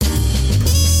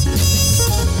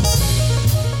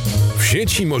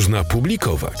sieci można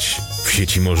publikować, w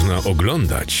sieci można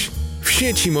oglądać, w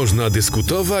sieci można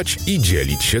dyskutować i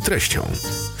dzielić się treścią.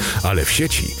 Ale w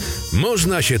sieci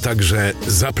można się także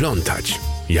zaplątać,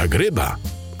 jak ryba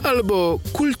albo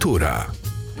kultura.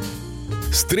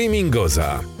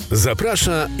 Streamingoza.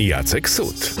 Zaprasza Jacek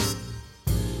Sut.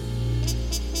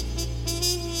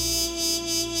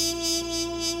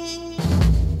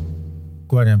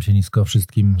 Kłaniam się nisko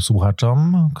wszystkim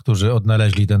słuchaczom, którzy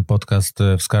odnaleźli ten podcast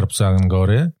w skarbcu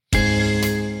Angory.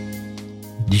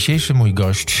 Dzisiejszy mój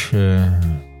gość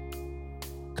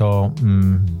to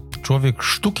człowiek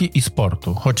sztuki i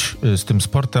sportu, choć z tym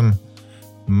sportem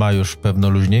ma już pewno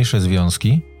luźniejsze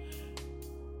związki,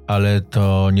 ale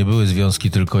to nie były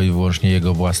związki tylko i wyłącznie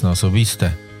jego własne,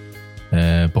 osobiste.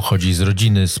 Pochodzi z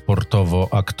rodziny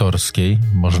sportowo-aktorskiej,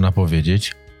 można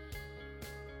powiedzieć.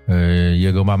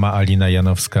 Jego mama Alina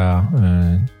Janowska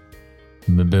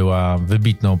była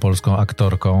wybitną polską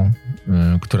aktorką,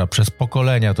 która przez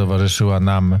pokolenia towarzyszyła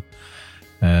nam,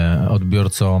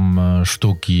 odbiorcom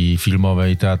sztuki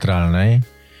filmowej i teatralnej.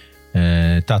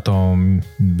 Tatą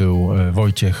był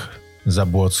Wojciech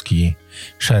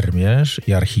Zabłocki-Szermierz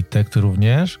i architekt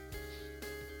również.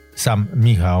 Sam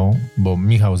Michał, bo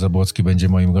Michał Zabłocki będzie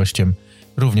moim gościem,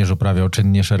 również uprawiał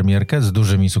czynnie szermierkę z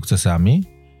dużymi sukcesami.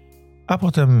 A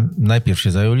potem najpierw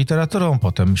się zajął literaturą,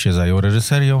 potem się zajął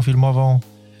reżyserią filmową.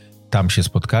 Tam się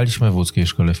spotkaliśmy w Łódzkiej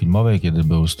Szkole Filmowej, kiedy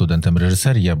był studentem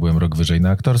reżyserii. Ja byłem rok wyżej na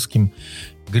aktorskim.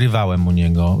 Grywałem u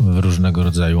niego w różnego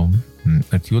rodzaju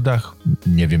etiudach.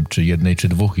 Nie wiem, czy jednej, czy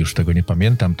dwóch, już tego nie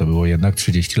pamiętam. To było jednak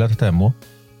 30 lat temu.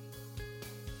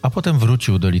 A potem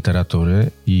wrócił do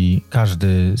literatury i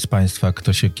każdy z Państwa,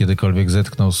 kto się kiedykolwiek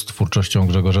zetknął z twórczością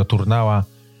Grzegorza Turnała,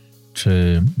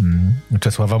 czy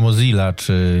Czesława Mozilla,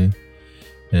 czy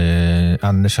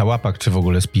Anny Szałapak, czy w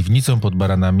ogóle z Piwnicą pod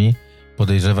Baranami,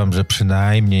 podejrzewam, że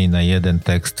przynajmniej na jeden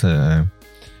tekst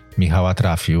Michała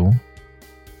trafił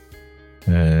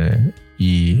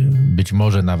i być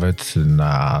może nawet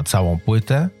na całą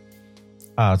płytę,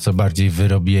 a co bardziej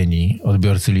wyrobieni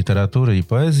odbiorcy literatury i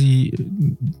poezji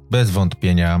bez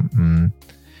wątpienia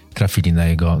trafili na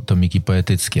jego tomiki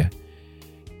poetyckie.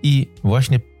 I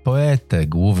właśnie poetę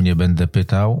głównie będę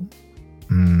pytał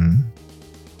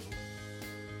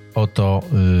o to,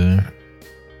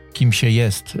 kim się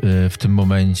jest w tym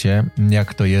momencie,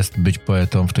 jak to jest być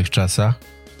poetą w tych czasach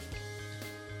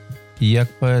i jak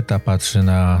poeta patrzy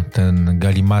na ten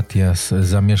galimatias,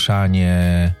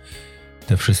 zamieszanie,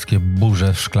 te wszystkie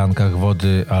burze w szklankach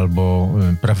wody albo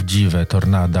prawdziwe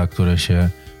tornada, które się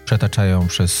przetaczają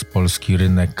przez polski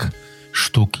rynek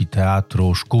sztuki,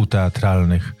 teatru, szkół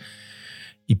teatralnych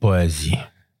i poezji.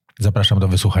 Zapraszam do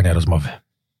wysłuchania rozmowy.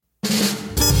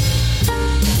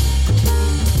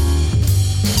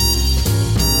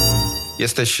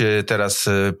 Jesteś teraz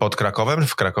pod Krakowem,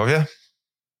 w Krakowie?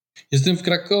 Jestem w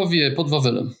Krakowie, pod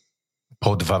Wawelem.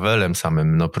 Pod Wawelem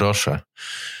samym, no proszę.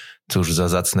 Cóż za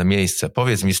zacne miejsce.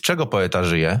 Powiedz mi, z czego poeta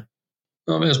żyje?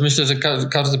 No wiesz, myślę, że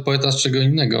każdy poeta z czego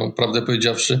innego, prawdę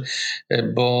powiedziawszy,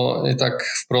 bo tak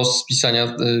wprost z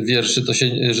pisania wierszy to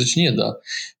się żyć nie da.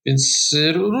 Więc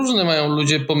różne mają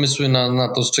ludzie pomysły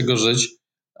na to, z czego żyć.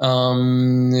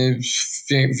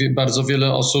 Bardzo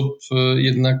wiele osób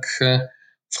jednak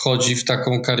wchodzi w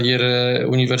taką karierę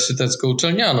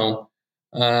uniwersytecko-uczelnianą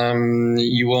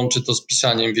i łączy to z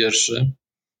pisaniem wierszy.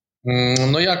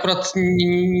 No ja akurat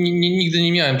nigdy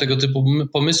nie miałem tego typu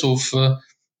pomysłów.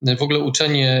 W ogóle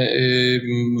uczenie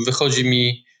wychodzi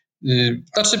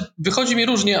mi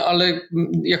różnie, ale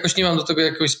jakoś nie mam do tego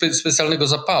jakiegoś specjalnego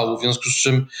zapału, w związku z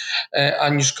czym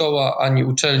ani szkoła, ani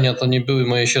uczelnia to nie były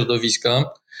moje środowiska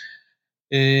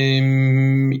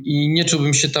i nie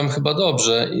czułbym się tam chyba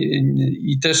dobrze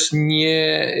i też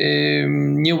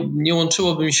nie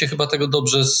łączyłoby mi się chyba tego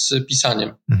dobrze z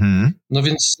pisaniem. Mhm. No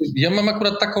więc ja mam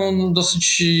akurat taką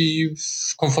dosyć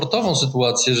komfortową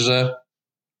sytuację, że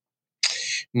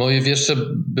moje wiersze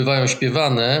bywają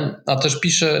śpiewane, a też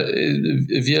piszę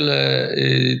wiele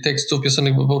tekstów,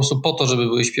 piosenek po prostu po to, żeby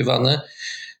były śpiewane.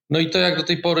 No i to jak do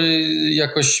tej pory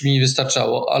jakoś mi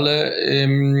wystarczało,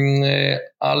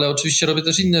 ale oczywiście robię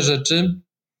też inne rzeczy.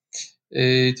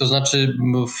 To znaczy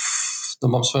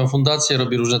mam swoją fundację,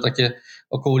 robię różne takie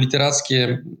około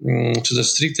literackie, czy też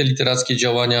stricte literackie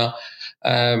działania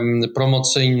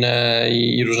promocyjne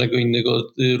i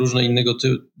różne innego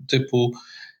typu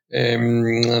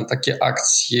takie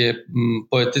akcje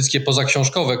poetyckie,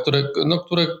 pozaksiążkowe,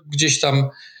 które gdzieś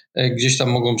tam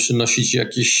mogą przynosić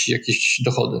jakieś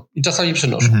dochody. I czasami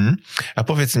przynoszą. Mhm. A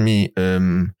powiedz mi,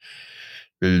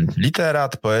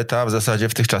 literat, poeta w zasadzie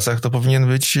w tych czasach to powinien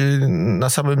być na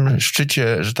samym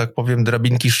szczycie, że tak powiem,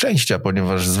 drabinki szczęścia,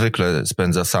 ponieważ zwykle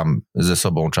spędza sam ze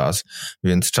sobą czas,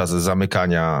 więc czas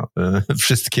zamykania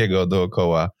wszystkiego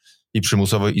dookoła i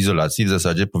przymusowej izolacji w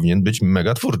zasadzie powinien być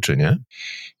mega twórczy, nie?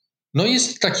 No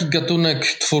jest taki gatunek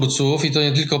twórców i to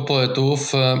nie tylko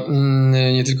poetów,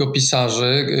 nie tylko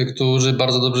pisarzy, którzy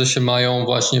bardzo dobrze się mają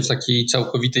właśnie w takiej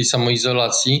całkowitej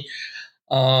samoizolacji.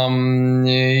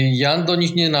 Ja do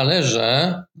nich nie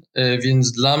należę,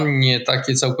 więc dla mnie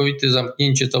takie całkowite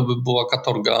zamknięcie to by była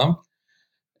katorga.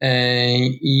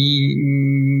 I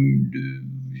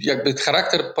jakby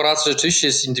charakter pracy rzeczywiście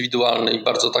jest indywidualny i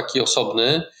bardzo taki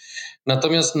osobny.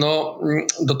 Natomiast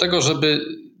do tego, żeby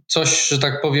coś, że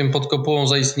tak powiem, pod kopułą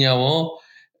zaistniało,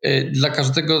 dla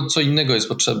każdego co innego jest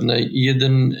potrzebne. I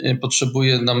jeden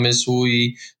potrzebuje namysłu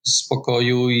i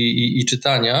spokoju i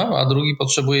czytania, a drugi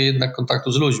potrzebuje jednak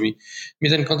kontaktu z ludźmi.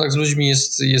 Mnie ten kontakt z ludźmi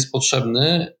jest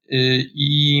potrzebny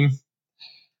i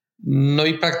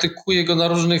praktykuję go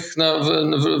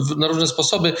na różne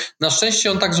sposoby. Na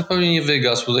szczęście on tak zupełnie nie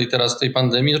wygasł tutaj teraz w tej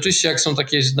pandemii. Oczywiście jak są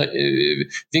takie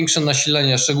większe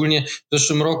nasilenia, szczególnie w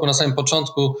zeszłym roku na samym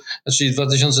początku, czyli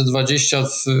 2020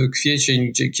 w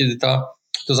kwiecień, kiedy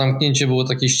to zamknięcie było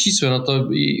takie ścisłe, no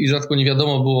to i rzadko nie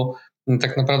wiadomo było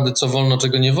tak naprawdę co wolno,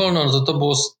 czego nie wolno, no to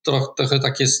było trochę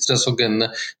takie stresogenne.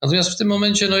 Natomiast w tym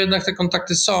momencie jednak te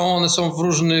kontakty one są w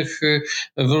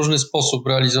różny sposób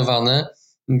realizowane.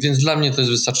 Więc dla mnie to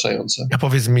jest wystarczające. A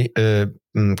powiedz mi,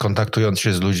 kontaktując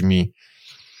się z ludźmi,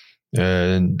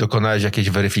 dokonałeś jakiejś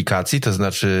weryfikacji? To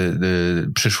znaczy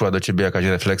przyszła do ciebie jakaś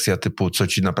refleksja typu, co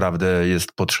ci naprawdę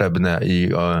jest potrzebne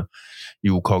i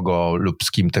u kogo lub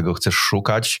z kim tego chcesz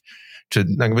szukać? Czy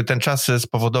jakby ten czas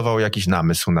spowodował jakiś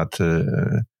namysł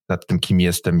nad tym, kim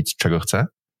jestem i czego chcę?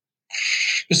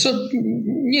 Wiesz co,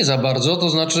 nie za bardzo, to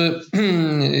znaczy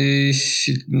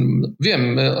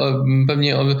wiem,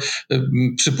 pewnie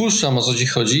przypuszczam, o co ci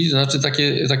chodzi, to znaczy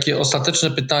takie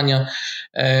ostateczne pytania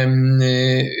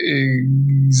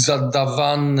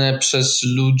zadawane przez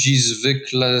ludzi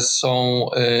zwykle są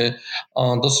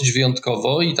dosyć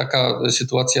wyjątkowo i taka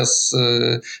sytuacja z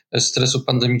stresu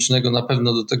pandemicznego na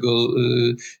pewno do tego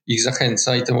ich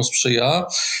zachęca i temu sprzyja.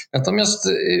 Natomiast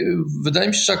wydaje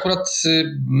mi się, że akurat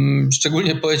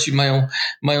szczególnie poeci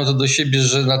mają to do siebie,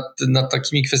 że nad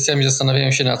takimi kwestiami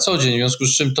zastanawiają się na co dzień, w związku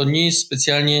z czym to nie jest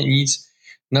specjalnie nic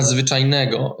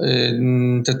nadzwyczajnego.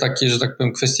 Te takie, że tak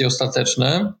powiem, kwestie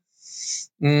ostateczne.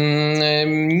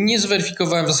 Nie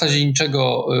zweryfikowałem w zasadzie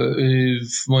niczego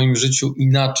w moim życiu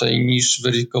inaczej niż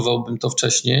weryfikowałbym to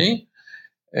wcześniej.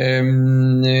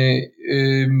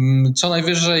 Co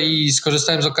najwyżej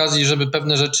skorzystałem z okazji, żeby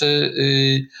pewne rzeczy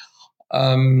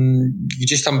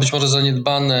gdzieś tam być może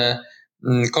zaniedbane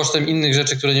kosztem innych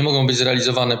rzeczy, które nie mogą być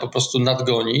zrealizowane, po prostu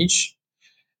nadgonić.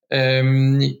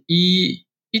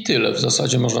 I tyle w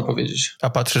zasadzie można powiedzieć. A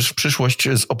patrzysz w przyszłość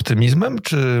z optymizmem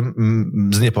czy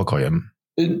z niepokojem?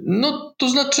 No to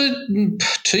znaczy,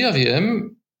 czy ja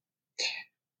wiem?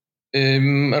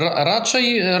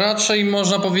 Raczej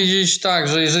można powiedzieć tak,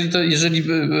 że jeżeli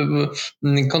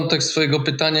kontekst twojego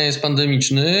pytania jest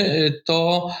pandemiczny,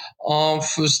 to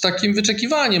z takim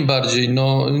wyczekiwaniem bardziej,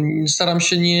 staram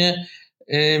się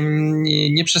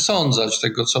nie przesądzać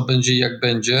tego, co będzie i jak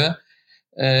będzie,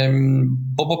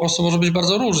 bo po prostu może być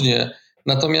bardzo różnie.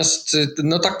 Natomiast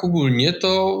tak ogólnie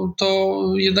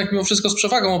to jednak mimo wszystko z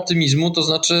przewagą optymizmu, to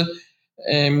znaczy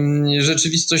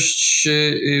rzeczywistość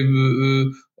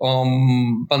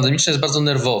pandemiczna jest bardzo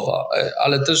nerwowa,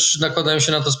 ale też nakładają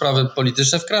się na to sprawy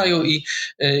polityczne w kraju i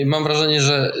mam wrażenie,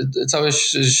 że całe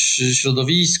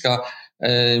środowiska,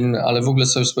 ale w ogóle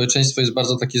całe społeczeństwo jest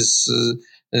bardzo takie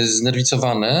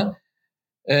znerwicowane.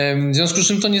 W związku z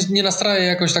czym to nie nastraja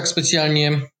jakoś tak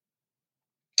specjalnie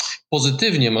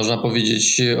pozytywnie, można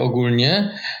powiedzieć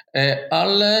ogólnie,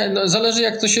 ale zależy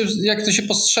jak to się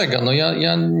postrzega.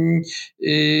 Ja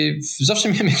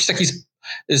zawsze miałem jakiś taki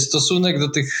stosunek do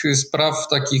tych spraw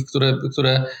takich,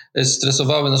 które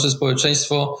stresowały nasze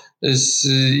społeczeństwo,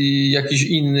 jakiś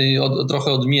inny,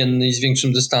 trochę odmienny i z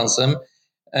większym dystansem.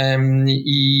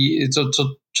 I co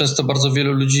często bardzo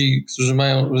wielu ludzi, którzy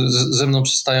ze mną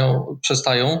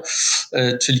przestają,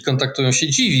 czyli kontaktują się,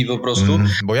 dziwi po prostu.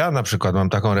 Bo ja na przykład mam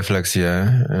taką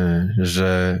refleksję,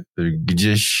 że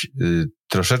gdzieś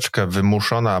troszeczkę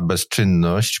wymuszona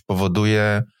bezczynność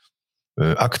powoduje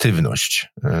aktywność.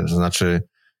 To znaczy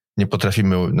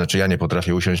ja nie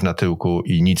potrafię usiąść na tyłku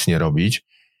i nic nie robić.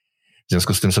 W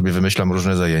związku z tym sobie wymyślam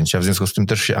różne zajęcia. W związku z tym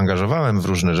też się angażowałem w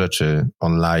różne rzeczy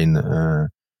online,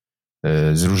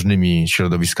 z różnymi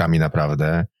środowiskami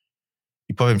naprawdę.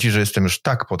 I powiem ci, że jestem już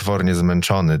tak potwornie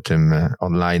zmęczony tym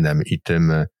online'em i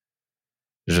tym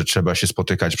że trzeba się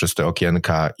spotykać przez te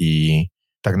okienka i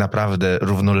tak naprawdę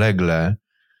równolegle,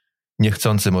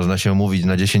 niechcący można się umówić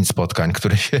na 10 spotkań,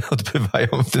 które się odbywają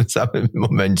w tym samym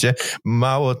momencie.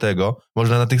 Mało tego,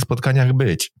 można na tych spotkaniach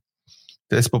być.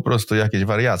 To jest po prostu jakieś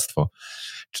wariactwo.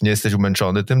 Czy nie jesteś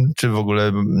umęczony tym, czy w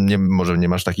ogóle może nie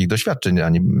masz takich doświadczeń,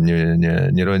 ani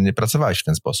nie pracowałeś w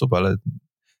ten sposób, ale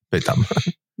pytam.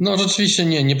 No rzeczywiście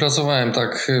nie pracowałem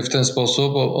tak w ten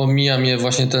sposób. Omija mnie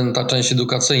właśnie ta część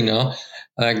edukacyjna,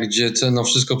 gdzie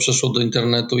wszystko przeszło do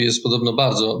internetu, jest podobno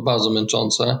bardzo, bardzo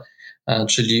męczące,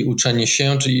 czyli uczenie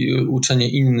się, czyli uczenie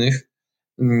innych,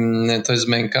 to jest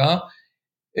męka.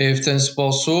 W ten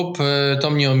sposób to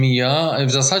mnie omija.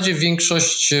 W zasadzie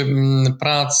większość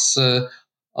prac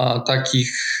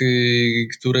takich,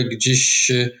 które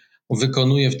gdzieś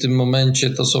wykonuję w tym momencie,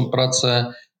 to są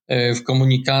prace w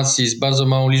komunikacji z bardzo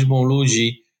małą liczbą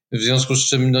ludzi, w związku z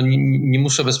czym nie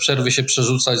muszę bez przerwy się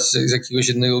przerzucać z jakiegoś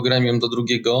jednego gremium do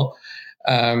drugiego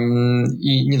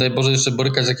i nie daj Boże jeszcze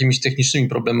borykać z jakimiś technicznymi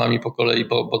problemami po kolei,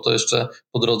 bo to jeszcze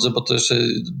po drodze, bo to jeszcze...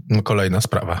 No, kolejna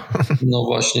sprawa. No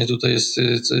właśnie, tutaj jest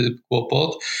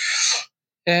kłopot.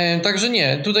 Także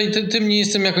nie, tutaj tym nie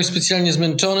jestem jakoś specjalnie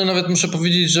zmęczony, nawet muszę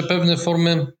powiedzieć, że pewne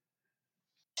formy,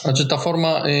 znaczy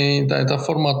ta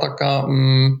forma taka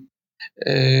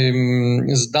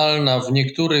zdalna w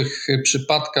niektórych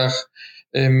przypadkach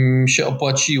się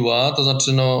opłaciła, to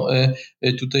znaczy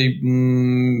tutaj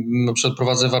na przykład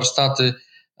prowadzę warsztaty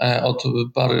od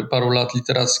paru lat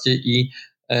literackie i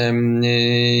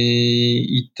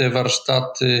te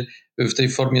warsztaty w tej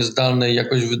formie zdalnej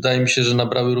jakoś wydaje mi się, że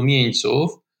nabrały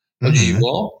rumieńców, o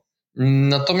dziwo.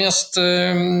 Natomiast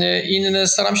inne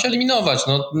staram się eliminować,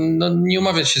 nie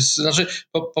umawiać się, znaczy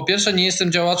po pierwsze nie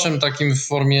jestem działaczem takim w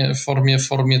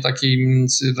formie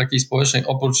takiej społecznej,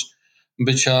 oprócz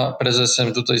bycia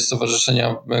prezesem tutaj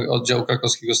stowarzyszenia, oddziału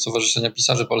krakowskiego Stowarzyszenia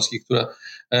Pisarzy Polskich, które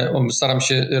staram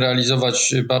się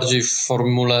realizować bardziej w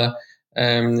formule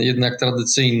jednak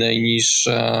tradycyjnej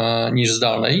niż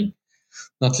zdalnej,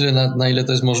 na tyle na ile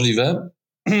to jest możliwe.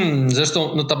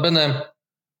 Zresztą notabene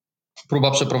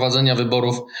próba przeprowadzenia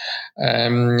wyborów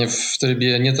w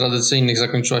trybie nietradycyjnych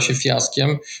zakończyła się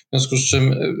fiaskiem, w związku z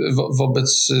czym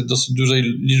wobec dosyć dużej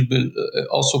liczby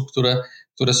osób,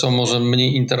 które są może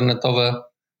mniej internetowe,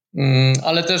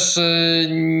 ale też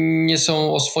nie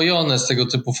są oswojone z tego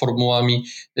typu formułami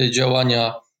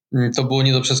działania, to było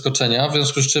nie do przeskoczenia, w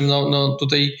związku z czym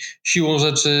tutaj siłą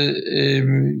rzeczy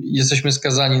jesteśmy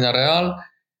skazani na real.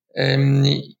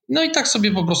 No i tak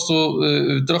sobie po prostu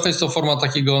trochę jest to forma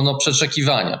takiego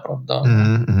przeczekiwania, prawda?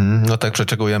 No tak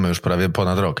przeczekujemy już prawie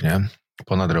ponad rok, nie?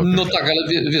 Ponad rok. No tak,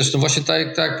 ale wiesz, właśnie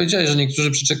tak jak powiedziałeś, że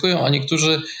niektórzy przeczekują, a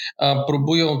niektórzy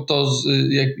próbują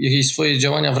jakieś swoje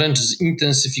działania wręcz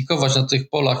zintensyfikować na tych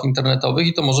polach internetowych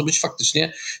i to może być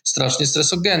faktycznie strasznie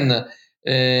stresogenne.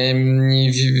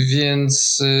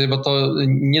 Więc, bo to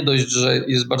nie dość, że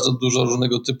jest bardzo dużo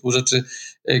różnego typu rzeczy,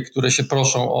 które się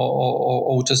proszą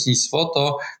o uczestnictwo,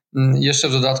 to jeszcze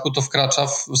w dodatku to wkracza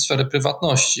w sferę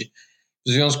prywatności.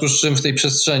 W związku z czym w tej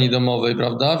przestrzeni domowej,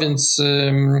 prawda? Więc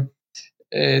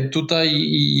tutaj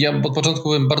ja od początku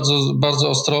byłem bardzo, bardzo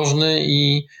ostrożny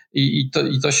i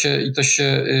to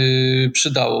się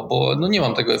przydało, bo nie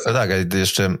mam tego efektu. No tak, a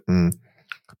jeszcze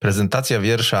prezentacja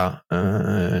wiersza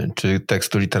czy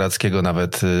tekstu literackiego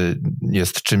nawet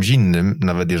jest czymś innym,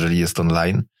 nawet jeżeli jest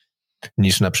online,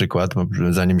 niż na przykład,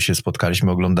 zanim się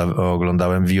spotkaliśmy,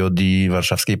 oglądałem VOD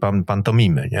warszawskiej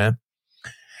pantomimy, nie?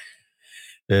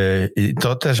 I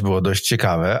to też było dość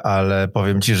ciekawe, ale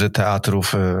powiem ci, że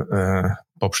teatrów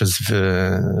poprzez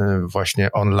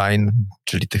właśnie online,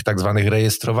 czyli tych tak zwanych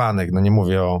rejestrowanych, nie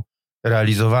mówię o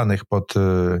realizowanych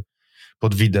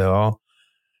pod wideo,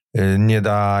 nie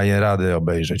daje rady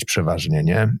obejrzeć przeważnie,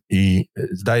 nie? I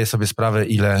zdaję sobie sprawę,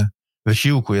 ile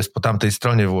wysiłku jest po tamtej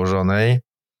stronie włożonej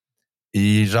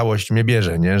i żałość mnie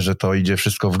bierze, nie? Że to idzie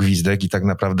wszystko w gwizdek i tak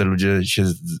naprawdę ludzie się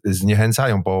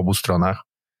zniechęcają po obu stronach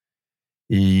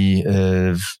i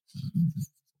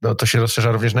to się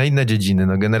rozszerza również na inne dziedziny.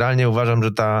 Generalnie uważam,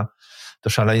 że to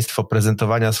szaleństwo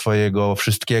prezentowania swojego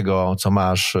wszystkiego, co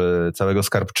masz, całego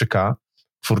skarbczyka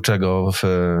twórczego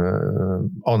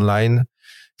online,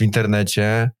 w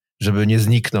internecie, żeby nie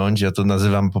zniknąć, ja to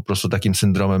nazywam po prostu takim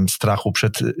syndromem strachu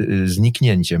przed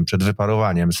zniknięciem, przed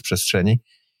wyparowaniem z przestrzeni,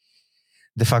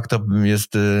 de facto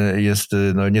jest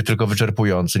nie tylko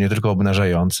wyczerpujący, nie tylko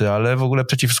obnażający, ale w ogóle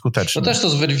przeciwskuteczny. No też to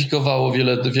zweryfikowało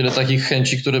wiele takich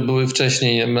chęci, które były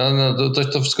wcześniej.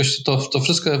 To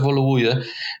wszystko ewoluuje.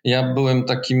 Ja byłem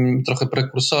takim trochę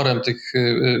prekursorem tych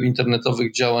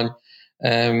internetowych działań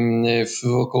w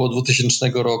około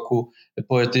 2000 roku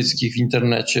poetyckich w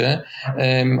internecie,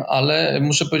 ale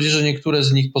muszę powiedzieć, że niektóre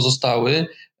z nich pozostały,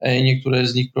 niektóre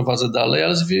z nich prowadzę dalej,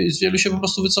 ale z wielu się po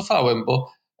prostu wycofałem,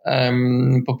 bo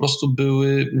po prostu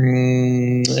były,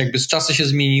 jakby czasy się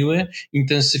zmieniły,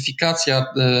 intensyfikacja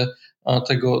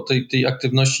tej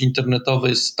aktywności internetowej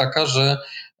jest taka, że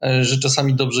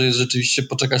czasami dobrze jest rzeczywiście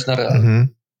poczekać na real.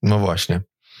 No właśnie.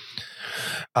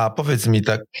 A powiedz mi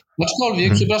tak...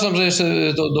 Aczkolwiek, przepraszam, że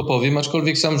jeszcze dopowiem,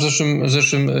 aczkolwiek sam w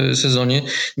zeszłym sezonie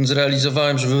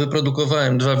zrealizowałem, że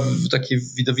wyprodukowałem 2 takie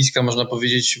widowiska, można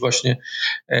powiedzieć, właśnie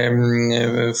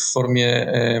w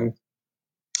formie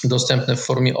dostępne w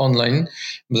formie online,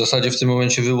 w zasadzie w tym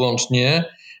momencie wyłącznie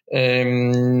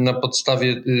na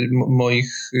podstawie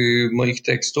moich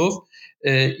tekstów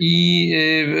i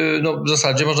w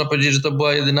zasadzie można powiedzieć, że to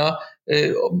była jedyna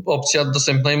opcja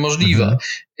dostępna i możliwa.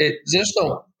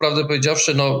 Zresztą, prawdę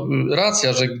powiedziawszy,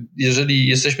 racja, że jeżeli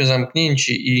jesteśmy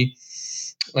zamknięci i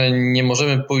nie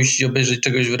możemy pójść i obejrzeć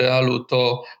czegoś w realu,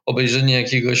 to obejrzenie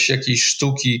jakiejś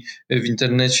sztuki w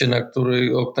internecie,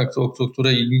 o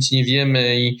której nic nie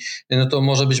wiemy, i to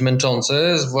może być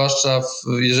męczące, zwłaszcza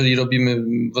jeżeli robimy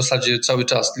w zasadzie cały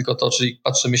czas tylko to, czyli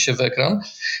patrzymy się w ekran.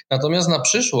 Natomiast na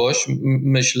przyszłość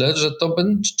myślę, że to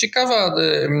będzie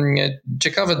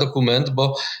ciekawy dokument,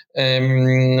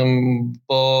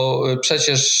 bo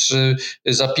przecież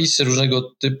zapisy różnego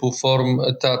typu form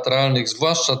teatralnych,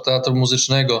 zwłaszcza teatru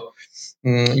muzycznego,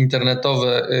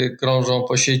 internetowe, krążą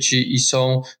po sieci i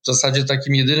są w zasadzie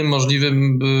takim jedynym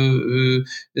możliwym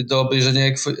do obejrzenia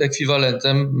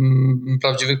ekwiwalentem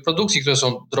prawdziwych produkcji, które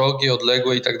są drogie,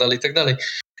 odległe i tak dalej.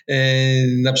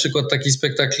 Na przykład taki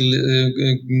spektakl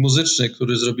muzyczny,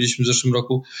 który zrobiliśmy w zeszłym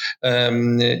roku,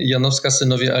 Janowska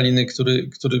Synowie Aliny,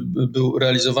 który był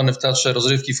realizowany w Teatrze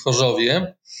Rozrywki w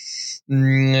Chorzowie.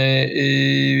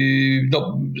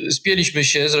 Spieliśmy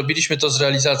się, zrobiliśmy to z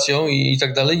realizacją i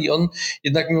tak dalej, i on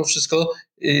jednak mimo wszystko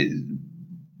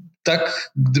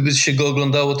tak, gdyby się go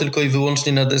oglądało tylko i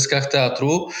wyłącznie na deskach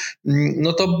teatru,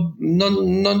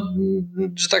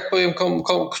 że tak powiem,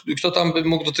 kto tam by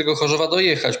mógł do tego Chorzowa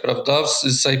dojechać, prawda,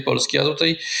 z całej Polski, a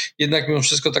tutaj jednak mimo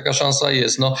wszystko taka szansa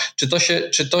jest.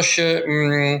 Czy to się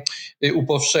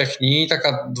upowszechni,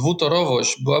 taka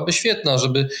dwutorowość byłaby świetna,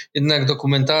 żeby jednak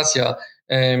dokumentacja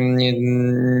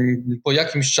po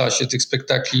jakimś czasie tych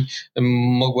spektakli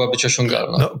mogła być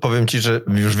osiągalna. Powiem ci, że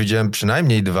już widziałem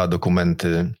przynajmniej 2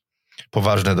 dokumenty,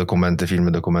 poważne dokumenty,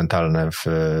 filmy dokumentalne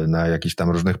na jakichś tam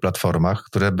różnych platformach,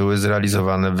 które były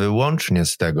zrealizowane wyłącznie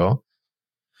z tego,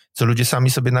 co ludzie sami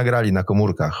sobie nagrali na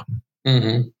komórkach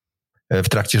w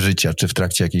trakcie życia, czy w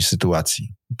trakcie jakiejś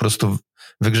sytuacji. Po prostu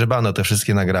wygrzebano te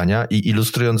wszystkie nagrania i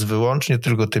ilustrując wyłącznie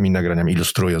tylko tymi nagraniami,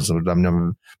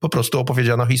 po prostu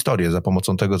opowiedziano historię za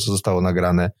pomocą tego, co zostało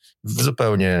nagrane w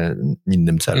zupełnie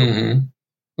innym celu.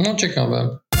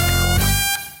 Ciekawe.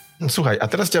 Słuchaj, a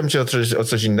teraz chciałbym cię o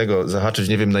coś innego zahaczyć.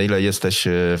 Nie wiem, na ile jesteś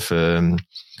w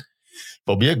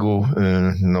obiegu,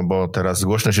 bo teraz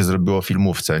głośno się zrobiło o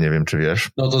filmówce, nie wiem, czy wiesz.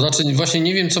 To znaczy właśnie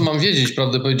nie wiem, co mam wiedzieć,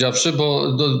 prawdę powiedziawszy,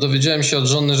 bo dowiedziałem się od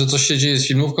żony, że coś się dzieje z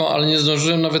filmówką, ale nie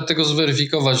zdążyłem nawet tego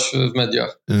zweryfikować w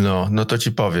mediach. No to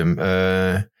ci powiem.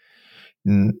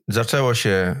 Zaczęło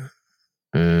się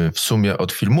w sumie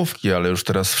od filmówki, ale już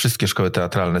teraz wszystkie szkoły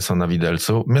teatralne są na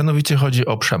widelcu. Mianowicie chodzi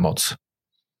o przemoc.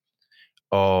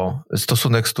 O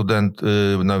stosunek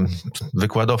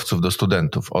wykładowców do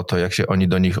studentów, o to, jak się oni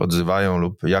do nich odzywają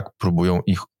lub jak próbują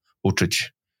ich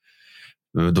uczyć,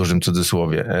 w dużym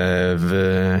cudzysłowie.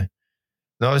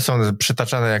 Są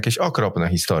przytaczane jakieś okropne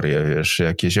historie,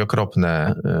 jakieś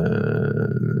okropne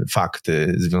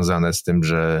fakty związane z tym,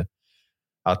 że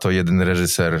a to jeden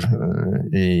reżyser,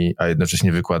 a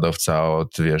jednocześnie wykładowca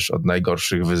od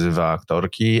najgorszych wyzywa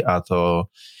aktorki, a to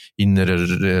inny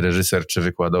reżyser czy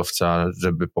wykładowca,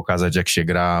 żeby pokazać, jak się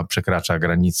gra, przekracza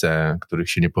granice, których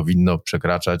się nie powinno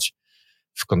przekraczać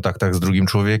w kontaktach z drugim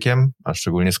człowiekiem, a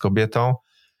szczególnie z kobietą,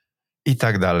 i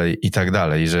tak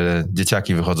dalej, że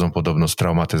dzieciaki wychodzą podobno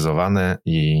straumatyzowane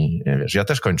i ja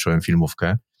też kończyłem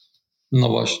filmówkę. No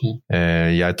właśnie.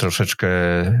 Ja troszeczkę,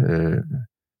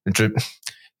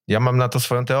 ja mam na to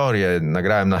swoją teorię,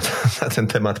 nagrałem na ten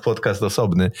temat podcast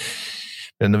osobny.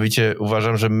 Mianowicie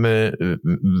uważam, że my,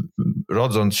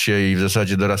 rodząc się i w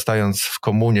zasadzie dorastając w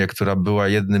komunie, która była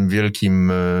jednym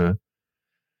wielkim,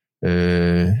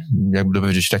 jakby to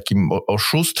powiedzieć, takim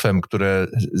oszustwem, które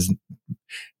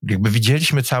jakby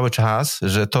widzieliśmy cały czas,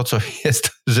 że to, co jest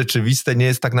rzeczywiste, nie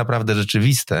jest tak naprawdę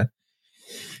rzeczywiste.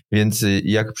 Więc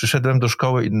jak przyszedłem do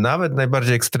szkoły, nawet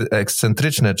najbardziej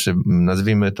ekscentryczne, czy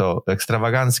nazwijmy to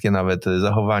ekstrawaganckie nawet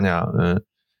zachowania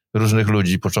różnych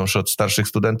ludzi, począwszy od starszych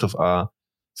studentów, a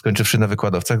skończywszy na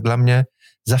wykładowcach, dla mnie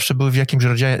zawsze były w jakimś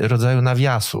rodzaju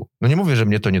nawiasu. No nie mówię, że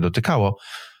mnie to nie dotykało,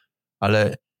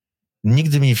 ale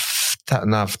nigdy mi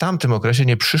w tamtym okresie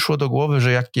nie przyszło do głowy,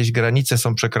 że jakieś granice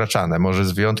są przekraczane. Może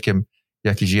z wyjątkiem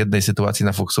jakiejś jednej sytuacji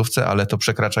na fuksówce, ale to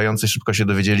przekraczający szybko się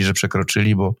dowiedzieli, że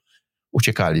przekroczyli, bo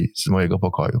uciekali z mojego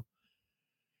pokoju.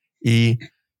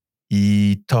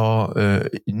 I to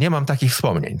nie mam takich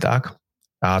wspomnień, tak?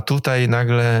 A tutaj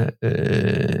nagle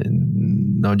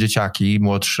dzieciaki,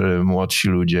 młodsi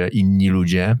ludzie, inni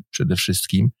ludzie przede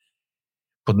wszystkim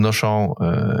podnoszą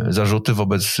zarzuty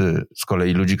wobec z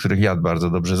kolei ludzi, których ja bardzo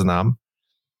dobrze znam,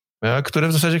 które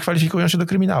w zasadzie kwalifikują się do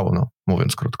kryminału,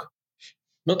 mówiąc krótko.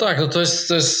 No tak, to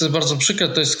jest bardzo przykre,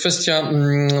 to jest kwestia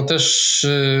też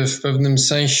w pewnym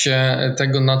sensie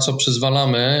tego, na co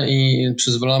przyzwalamy i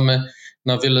przyzwalamy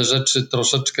na wiele rzeczy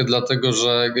troszeczkę dlatego,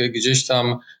 że gdzieś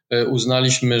tam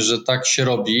uznaliśmy, że tak się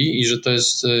robi i że to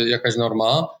jest jakaś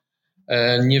norma,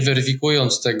 nie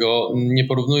weryfikując tego, nie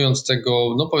porównując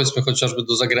tego, powiedzmy chociażby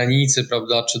do zagranicy,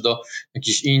 prawda, czy do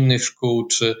jakichś innych szkół,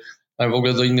 czy w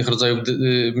ogóle do innych rodzajów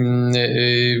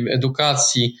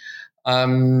edukacji.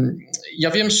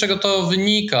 Ja wiem, z czego to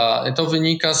wynika. To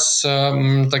wynika z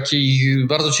takiej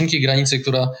bardzo cienkiej granicy,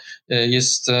 która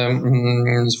jest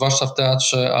zwłaszcza w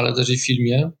teatrze, ale też i w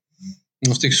filmie,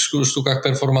 w tych sztukach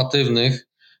performatywnych,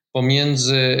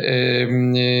 pomiędzy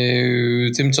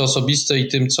tym, co osobiste i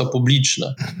tym, co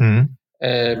publiczne.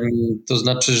 To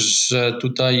znaczy, że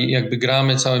tutaj jakby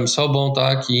gramy całym sobą,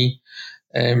 tak,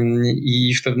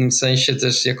 i w pewnym sensie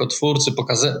też jako twórcy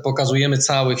pokazujemy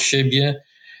całych siebie.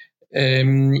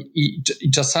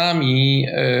 I czasami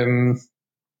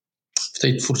w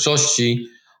tej twórczości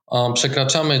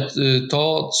przekraczamy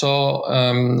to, co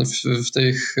w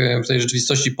tej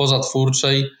rzeczywistości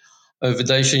pozatwórczej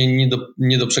wydaje się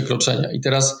nie do przekroczenia. I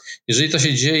teraz, jeżeli to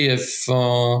się dzieje w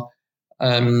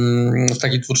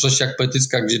takiej twórczości jak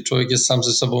poetycka, gdzie człowiek jest sam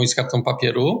ze sobą i z kartą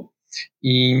papieru,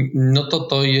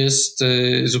 to jest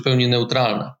zupełnie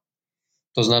neutralne.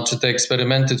 To znaczy te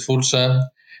eksperymenty twórcze,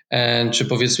 czy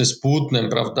powiedzmy z płótnem,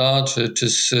 prawda, czy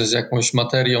z jakąś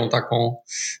materią taką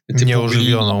typu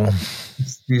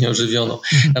nieożywioną.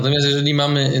 Natomiast jeżeli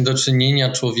mamy do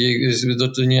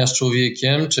czynienia z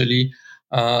człowiekiem, czyli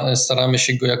staramy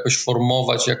się go jakoś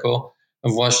formować jako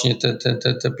właśnie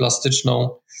tę plastyczną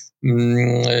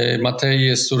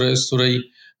materię,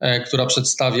 która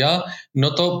przedstawia,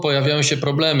 to pojawiają się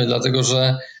problemy, dlatego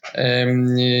że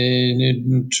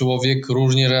człowiek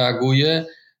różnie reaguje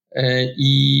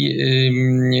i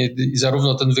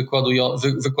zarówno ten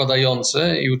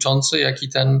wykładający i uczący,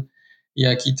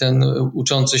 jak i ten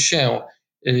uczący się.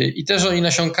 I też oni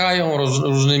nasiąkają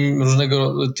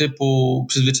różnego typu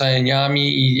przyzwyczajeniami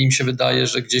i im się wydaje,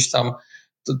 że gdzieś tam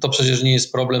to przecież nie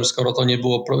jest problem, skoro to nie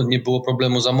było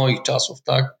problemu za moich czasów,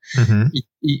 tak? Mhm.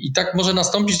 I tak może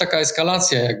nastąpić taka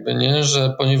eskalacja jakby, nie?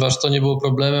 Że ponieważ to nie było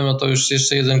problemem, to już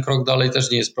jeszcze jeden krok dalej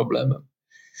też nie jest problemem.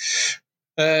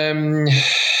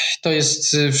 To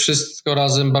jest wszystko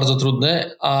razem bardzo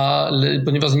trudne, ale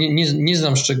ponieważ nie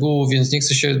znam szczegółów, więc nie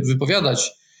chcę się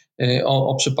wypowiadać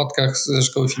o przypadkach ze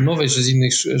szkoły filmowej czy z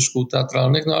innych szkół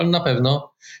teatralnych, ale na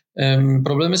pewno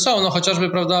problemy są. Chociażby,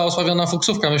 prawda, osławiona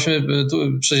fuksówka. Myśmy tu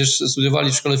przecież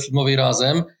studiowali w szkole filmowej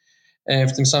razem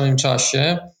w tym samym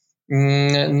czasie.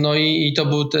 I to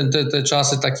były te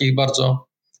czasy takich bardzo,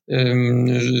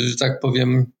 że tak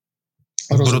powiem,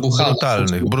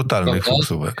 brutalnych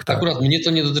fuksówek. Tak. Akurat mnie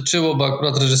to nie dotyczyło, bo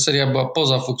akurat reżyseria była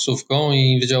poza fuksówką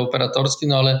i wydział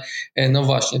operatorski, ale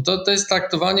właśnie, to jest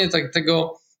traktowanie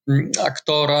tego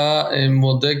aktora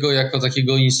młodego jako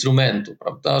takiego instrumentu,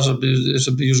 prawda,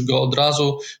 żeby już go od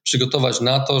razu przygotować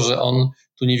na to, że on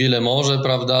tu niewiele może,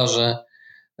 prawda,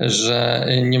 że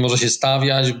nie może się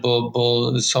stawiać,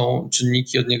 bo są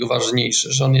czynniki od niego ważniejsze,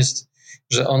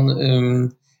 że on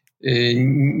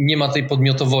nie ma tej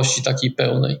podmiotowości takiej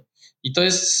pełnej. I to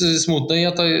jest smutne.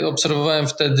 Ja to obserwowałem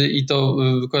wtedy i to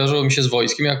kojarzyło mi się z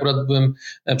wojskiem. Ja akurat byłem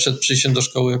przed przyjściem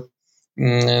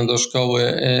do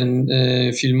szkoły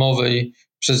filmowej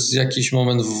przez jakiś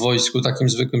moment w wojsku, takim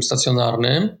zwykłym,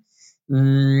 stacjonarnym.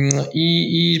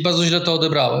 I bardzo źle to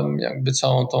odebrałem, jakby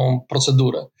całą tą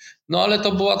procedurę. Ale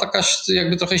to była taka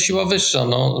jakby trochę siła wyższa.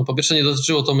 Po pierwsze nie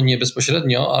dotyczyło to mnie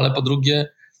bezpośrednio, ale po drugie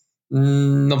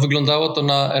wyglądało to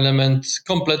na element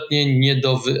kompletnie nie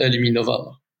do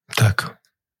wyeliminowania. Tak.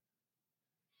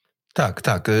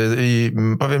 I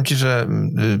powiem ci, że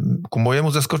ku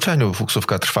mojemu zaskoczeniu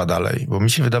fuksówka trwa dalej, bo mi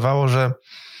się wydawało, że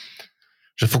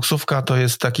fuksówka to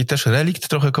jest taki też relikt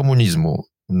trochę komunizmu.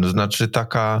 To znaczy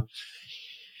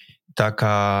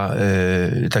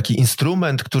taki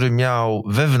instrument, który miał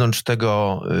wewnątrz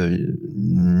tego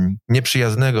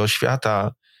nieprzyjaznego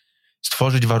świata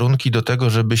stworzyć warunki do tego,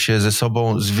 żeby się ze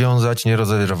sobą związać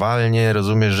nierozerwalnie,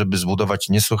 rozumiesz, żeby zbudować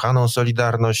niesłychaną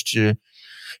solidarność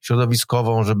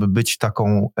środowiskową, żeby być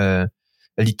taką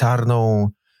elitarną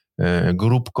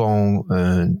grupką,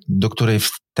 do której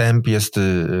wstęp jest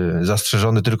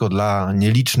zastrzeżony tylko dla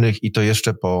nielicznych i to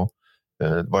jeszcze po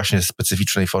właśnie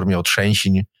specyficznej formie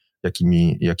otrzęsin,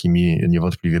 jakimi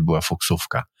niewątpliwie była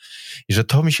fuksówka. I że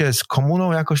to mi się z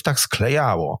komuną jakoś tak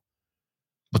sklejało,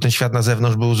 bo ten świat na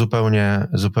zewnątrz był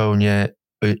zupełnie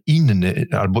inny,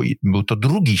 albo był to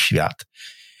drugi świat.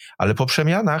 Ale po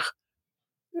przemianach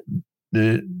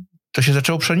to się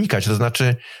zaczęło przenikać, to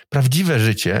znaczy prawdziwe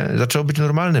życie zaczęło być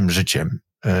normalnym życiem.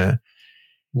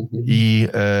 I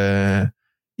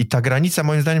ta granica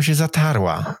moim zdaniem się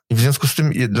zatarła. I w związku z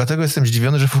tym, dlatego jestem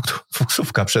zdziwiony, że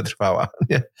fuksówka przetrwała,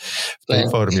 nie? W tej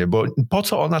formie, bo po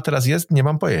co ona teraz jest, nie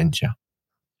mam pojęcia.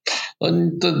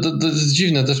 To jest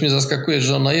dziwne, też mnie zaskakuje,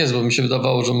 że ona jest, bo mi się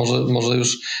wydawało, że może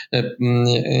już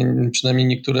przynajmniej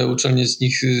niektóre uczelnie z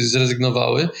niej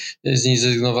zrezygnowały.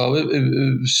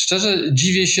 Szczerze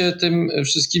dziwię się tym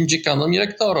wszystkim dziekanom i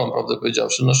rektorom, prawdę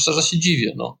powiedziawszy. No szczerze się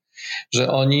dziwię,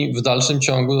 że oni w dalszym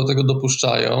ciągu do tego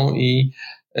dopuszczają i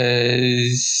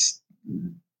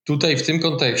tutaj w tym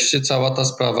kontekście cała ta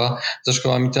sprawa ze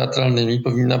szkołami teatralnymi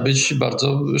powinna być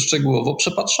bardzo szczegółowo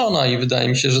przepatrzona i wydaje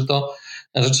mi się, że to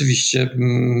rzeczywiście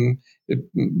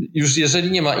już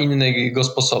jeżeli nie ma innego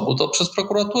sposobu, to przez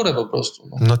prokuraturę po prostu.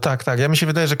 No tak. Ja mi się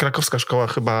wydaje, że krakowska szkoła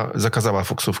chyba zakazała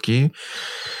fuksówki.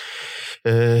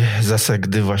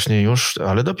 Zasegdy właśnie już,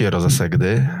 ale dopiero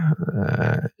zasegdy.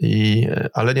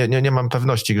 Ale nie mam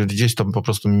pewności, gdzieś to po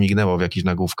prostu mi mignęło w jakichś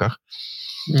nagłówkach.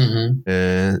 Mhm.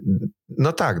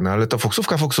 No tak, ale to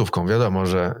fuksówka fuksówką. Wiadomo,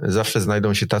 że zawsze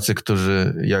znajdą się tacy,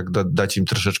 którzy jak dać im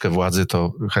troszeczkę władzy,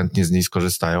 to chętnie z niej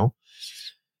skorzystają.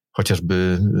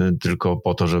 Chociażby tylko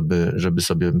po to, żeby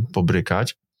sobie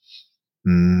pobrykać.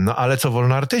 No ale co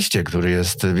wolno artyście, który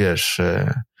jest,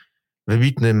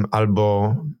 wybitnym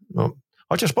albo...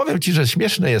 Chociaż powiem ci, że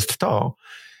śmieszne jest to,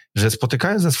 że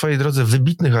spotykając na swojej drodze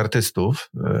wybitnych artystów,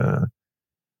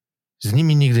 z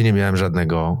nimi nigdy nie miałem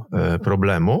żadnego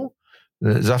problemu.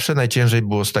 Zawsze najciężej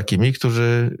było z takimi,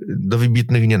 którzy do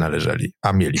wybitnych nie należeli,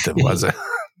 a mieli tę władzę.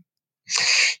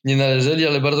 Nie należeli,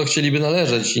 ale bardzo chcieliby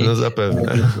należeć. No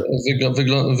zapewne.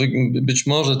 Być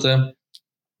może te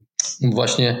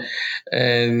właśnie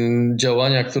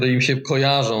działania, które im się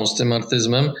kojarzą z tym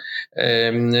artyzmem,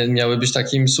 miały być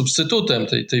takim substytutem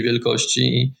tej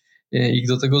wielkości i ich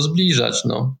do tego zbliżać.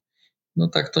 No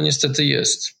tak to niestety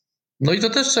jest. No i to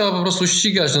też trzeba po prostu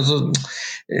ścigać.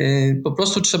 Po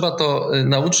prostu trzeba to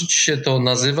nauczyć się to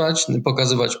nazywać,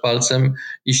 pokazywać palcem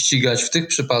i ścigać w tych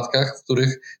przypadkach, w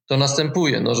których to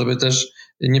następuje, żeby też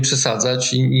nie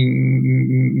przesadzać i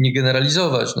nie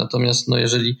generalizować. Natomiast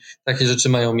jeżeli takie rzeczy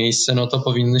mają miejsce, to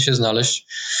powinny się znaleźć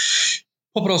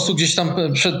po prostu gdzieś tam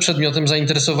przedmiotem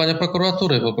zainteresowania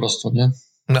prokuratury po prostu, nie?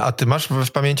 No a ty masz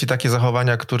w pamięci takie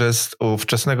zachowania, które z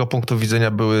ówczesnego punktu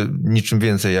widzenia były niczym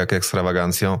więcej jak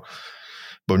ekstrawagancją,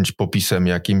 bądź popisem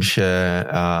jakimś,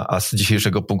 a z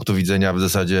dzisiejszego punktu widzenia w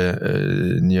zasadzie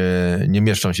nie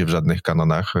mieszczą się w żadnych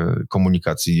kanonach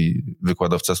komunikacji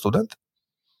wykładowca-student?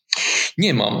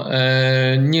 Nie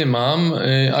mam,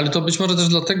 ale to być może też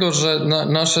dlatego, że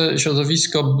nasze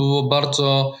środowisko było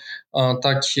bardzo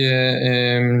takie...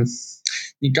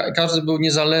 Każdy był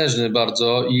niezależny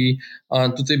bardzo i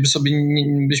tutaj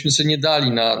byśmy sobie nie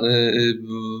dali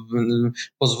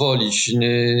pozwolić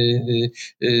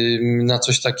na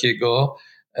coś takiego.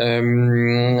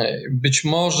 Być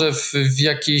może w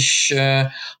jakichś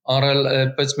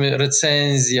powiedzmy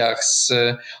recenzjach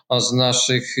z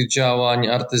naszych działań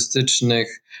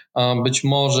artystycznych być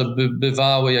może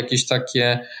bywały jakieś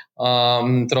takie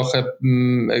trochę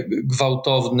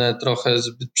gwałtowne, trochę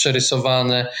zbyt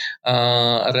przerysowane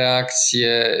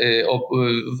reakcje,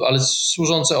 ale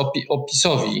służące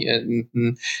opisowi,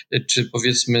 czy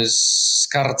powiedzmy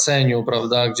skarceniu,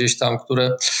 prawda, gdzieś tam,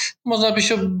 które można by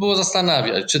się było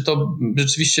zastanawiać, czy to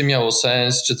rzeczywiście miało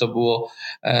sens, czy to było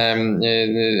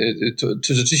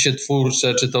czy rzeczywiście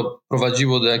twórcze, czy to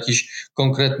prowadziło do jakichś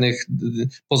konkretnych,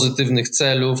 pozytywnych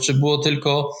celów, czy było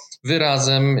tylko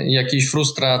wyrazem jakiejś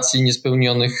frustracji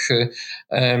niespełnionych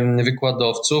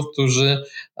wykładowców,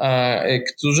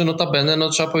 którzy notabene,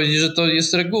 trzeba powiedzieć, że to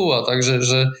jest reguła, także,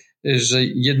 że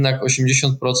jednak 80%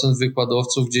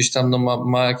 wykładowców gdzieś tam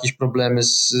ma jakieś problemy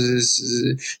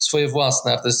swoje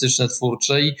własne, artystyczne,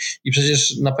 twórcze i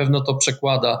przecież na pewno to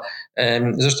przekłada.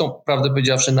 Zresztą, prawdę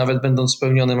powiedziawszy, nawet będąc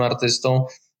spełnionym artystą,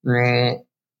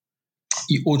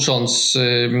 i ucząc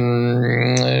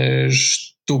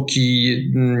sztuki,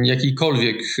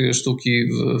 jakiejkolwiek sztuki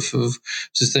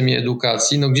w systemie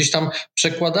edukacji, no gdzieś tam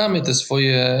przekładamy te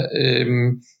swoje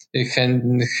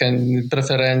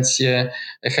preferencje,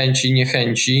 chęci,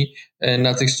 niechęci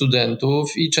na tych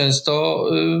studentów i często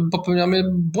popełniamy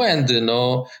błędy.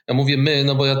 No, ja mówię my,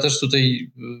 no bo ja też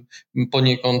tutaj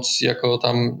poniekąd jako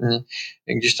tam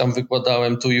gdzieś tam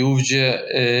wykładałem tu i ówdzie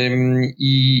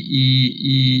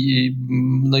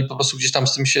no i po prostu gdzieś tam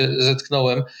z tym się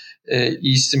zetknąłem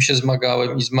i z tym się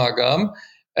zmagałem i zmagam.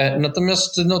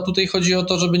 Natomiast no, tutaj chodzi o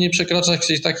to, żeby nie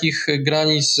przekraczać takich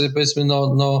granic, powiedzmy,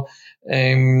 no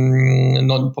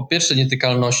po pierwsze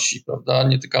nietykalności, prawda,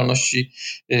 nietykalności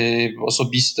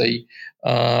osobistej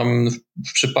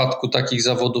w przypadku takich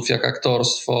zawodów jak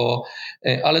aktorstwo,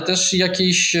 ale też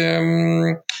jakiejś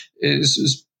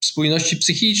spójności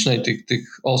psychicznej tych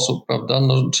osób, prawda?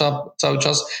 No, trzeba cały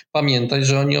czas pamiętać,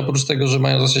 że oni oprócz tego, że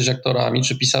mają zostać aktorami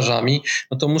czy pisarzami,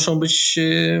 no to muszą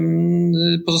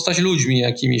pozostać ludźmi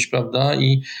jakimiś, prawda?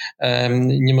 I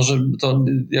nie może to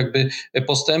jakby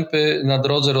postępy na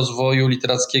drodze rozwoju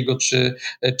literackiego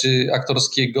czy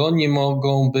aktorskiego nie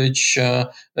mogą być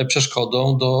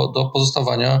przeszkodą do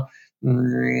pozostawania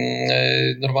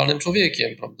normalnym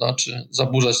człowiekiem, prawda? Czy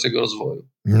zaburzać tego rozwoju.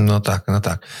 No tak.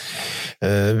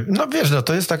 No wiesz, no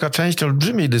to jest taka część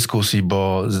olbrzymiej dyskusji,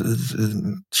 bo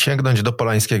sięgnąć do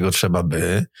Polańskiego trzeba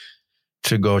by,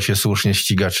 czy go się słusznie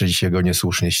ściga, czy się go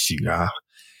niesłusznie ściga.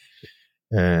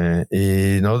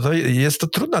 I no to jest to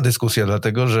trudna dyskusja,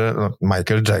 dlatego że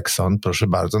Michael Jackson, proszę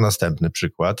bardzo, następny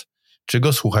przykład, czy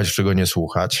go słuchać, czy go nie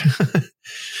słuchać,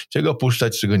 czy go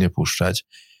puszczać, czy go nie puszczać.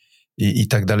 I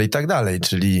tak dalej,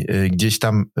 czyli gdzieś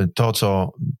tam to,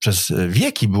 co przez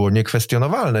wieki było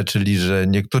niekwestionowalne, czyli że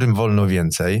niektórym wolno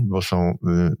więcej, bo są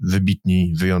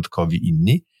wybitni, wyjątkowi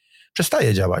inni,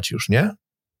 przestaje działać już, nie?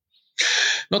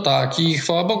 No tak, i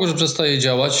chwała Bogu, że przestaje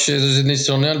działać z jednej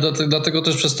strony, ale dlatego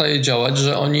też przestaje działać,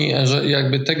 że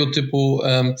jakby tego typu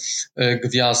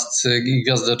gwiazd i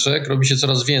gwiazdeczek robi się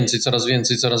coraz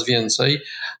więcej.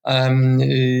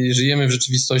 Żyjemy w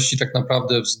rzeczywistości tak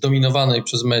naprawdę zdominowanej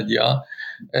przez media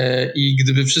i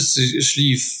gdyby wszyscy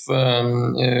szli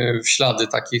w ślady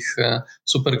takich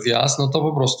super gwiazd, no to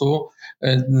po prostu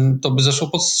to by zeszło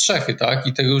pod strzechy, tak?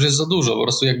 I tego już jest za dużo. Po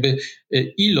prostu jakby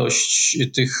ilość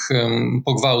tych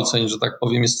pogwałceń, że tak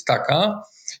powiem, jest taka,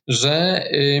 że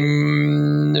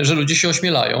ludzie się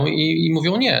ośmielają i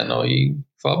mówią nie, no i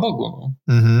chwała Bogu.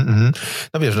 No.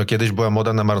 No wiesz, no kiedyś była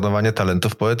moda na marnowanie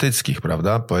talentów poetyckich,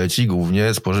 prawda? Poeci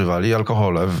głównie spożywali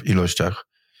alkohole w ilościach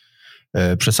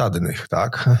przesadnych,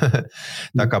 tak?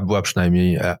 Taka była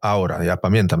przynajmniej aura. Ja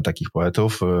pamiętam takich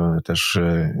poetów, też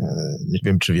nie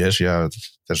wiem, czy wiesz, ja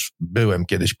też byłem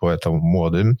kiedyś poetą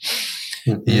młodym.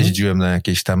 Jeździłem na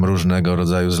jakieś tam różnego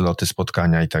rodzaju zloty,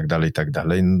 spotkania i tak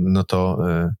dalej, no to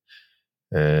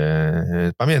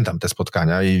pamiętam te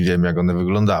spotkania i wiem, jak one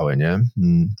wyglądały, nie?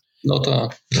 No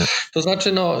tak. To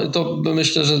znaczy, no to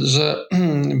myślę, że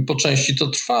po części to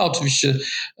trwa oczywiście,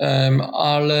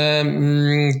 ale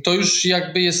to już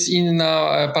jakby jest inna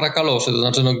para kaloszy, to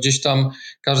znaczy no gdzieś tam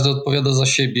każdy odpowiada za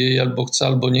siebie, albo chce,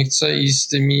 albo nie chce i z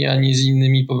tymi, a nie z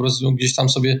innymi po prostu gdzieś tam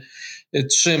sobie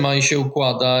trzyma i się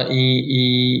układa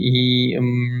i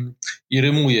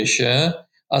rymuje się,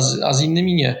 a z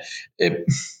innymi nie.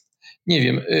 Nie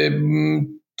wiem.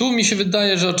 Tu mi się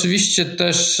wydaje, że oczywiście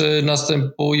też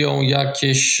następują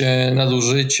jakieś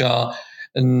nadużycia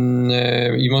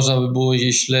i można by było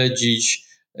je śledzić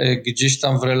gdzieś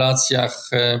tam w relacjach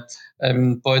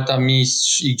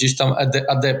poeta-mistrz i gdzieś tam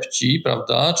adepci,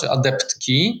 prawda, czy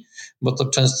adeptki, bo to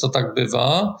często tak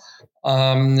bywa,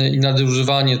 i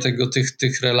nadużywanie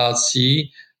tych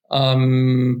relacji,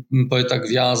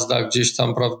 poeta-gwiazda gdzieś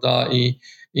tam, prawda,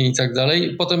 i tak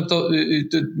dalej. Potem to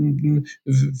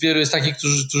wielu jest takich,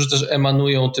 którzy też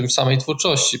emanują tym w samej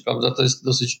twórczości, prawda? To jest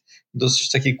dosyć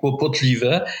takie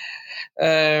kłopotliwe.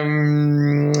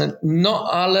 No,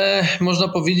 ale można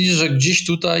powiedzieć, że gdzieś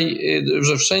tutaj,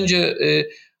 że wszędzie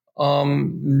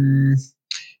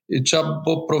trzeba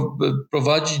było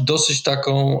prowadzić dosyć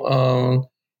taką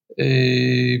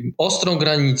ostrą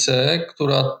granicę,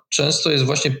 która często jest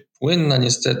właśnie płynna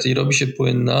niestety i robi się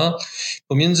płynna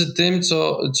pomiędzy tym,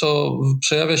 co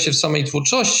przejawia się w samej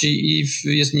twórczości i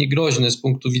jest niegroźne z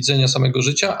punktu widzenia samego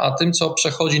życia, a tym, co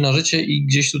przechodzi na życie i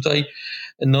gdzieś tutaj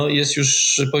no, jest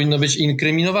już, powinno być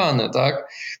inkryminowane,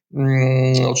 tak?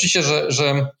 Oczywiście,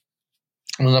 że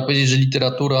można powiedzieć, że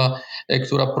literatura,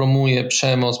 która promuje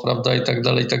przemoc, prawda, i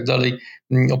tak dalej,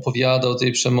 opowiada o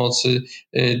tej przemocy,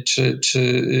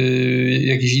 czy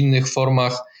jakichś innych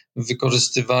formach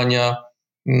wykorzystywania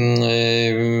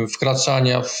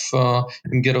wkraczania,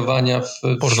 ingerowania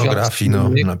w pornografii,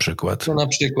 na przykład. Na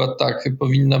przykład, tak,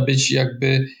 powinna być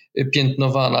jakby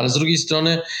piętnowana, ale z drugiej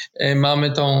strony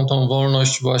mamy tą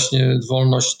wolność, właśnie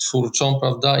wolność twórczą,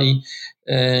 prawda,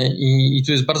 i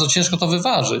tu jest bardzo ciężko to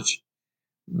wyważyć.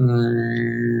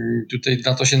 Tutaj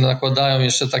na to się nakładają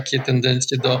jeszcze takie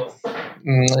tendencje do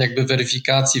jakby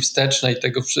weryfikacji wstecznej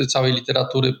tego całej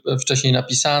literatury wcześniej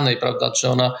napisanej, prawda, czy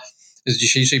ona z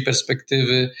dzisiejszej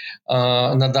perspektywy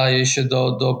nadaje się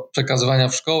do przekazywania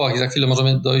w szkołach i za chwilę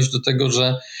możemy dojść do tego,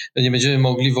 że nie będziemy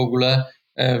mogli w ogóle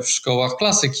w szkołach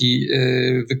klasyki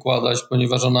wykładać,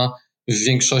 ponieważ ona w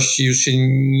większości już się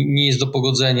nie jest do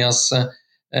pogodzenia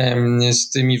z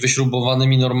tymi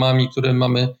wyśrubowanymi normami, które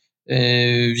mamy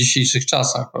w dzisiejszych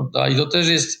czasach, prawda? I to też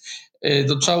jest,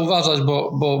 to trzeba uważać,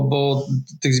 bo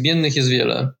tych zmiennych jest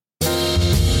wiele.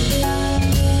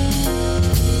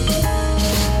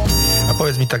 A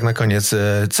powiedz mi tak na koniec,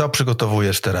 co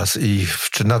przygotowujesz teraz i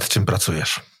nad czym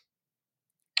pracujesz?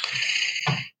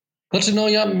 Znaczy,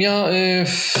 ja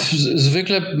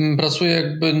zwykle pracuję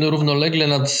jakby równolegle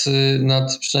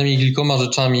nad przynajmniej kilkoma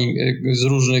rzeczami z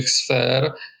różnych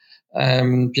sfer.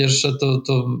 Pierwsze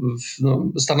to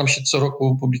staram się co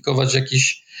roku publikować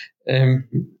jakiś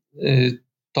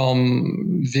tom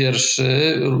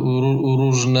wierszy.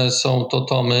 Różne są to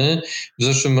tomy. W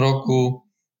zeszłym roku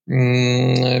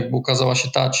ukazała się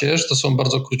Tacierz. To są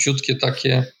bardzo króciutkie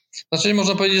takie, znaczy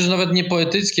można powiedzieć, że nawet nie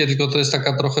poetyckie, tylko to jest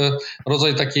taka trochę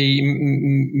rodzaj takiej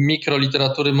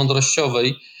mikroliteratury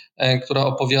mądrościowej, która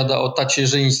opowiada o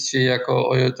tacierzyństwie jako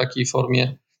o takiej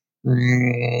formie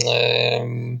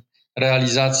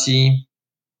realizacji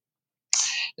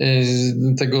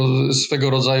tego swego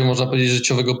rodzaju, można powiedzieć,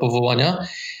 życiowego powołania.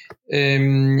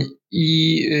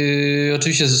 I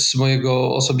oczywiście z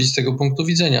mojego osobistego punktu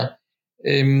widzenia.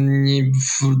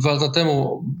 2 lata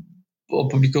temu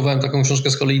opublikowałem taką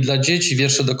książkę z kolei dla dzieci,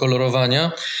 wiersze do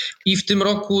kolorowania, i w tym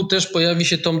roku też pojawi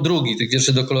się tom 2 tych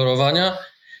wierszy do kolorowania.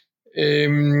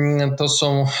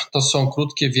 To są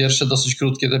krótkie wiersze, dosyć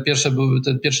krótkie.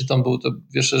 Ten pierwszy tom były to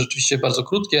wiersze rzeczywiście bardzo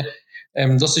krótkie,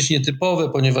 dosyć nietypowe,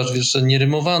 ponieważ wiersze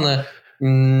nierymowane,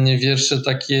 wiersze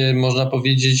takie, można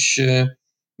powiedzieć,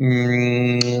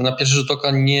 na pierwszy rzut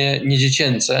oka nie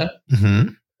dziecięce.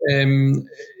 Mhm.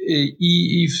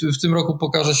 I w tym roku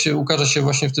ukaże się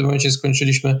właśnie w tym momencie,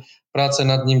 skończyliśmy pracę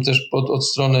nad nim też od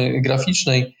strony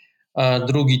graficznej,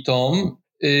 2 tom.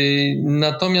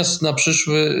 Natomiast na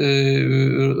przyszły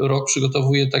rok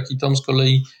przygotowuję taki tom z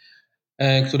kolei,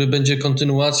 który będzie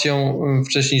kontynuacją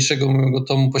wcześniejszego mojego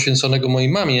tomu poświęconego mojej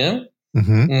mamie.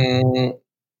 Mhm.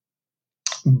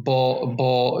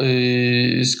 Bo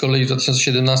z kolei w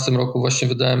 2017 roku właśnie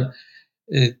wydałem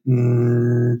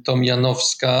tom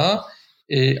Janowska,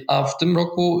 a w tym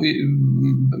roku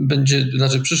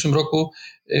w przyszłym roku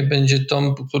będzie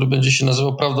tom, który będzie się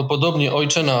nazywał prawdopodobnie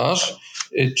Ojcze Nasz,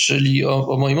 czyli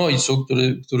o moim ojcu,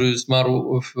 który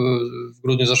zmarł w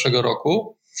grudniu zeszłego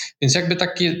roku. Więc jakby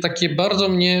takie bardzo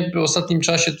mnie w ostatnim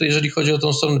czasie, to jeżeli chodzi o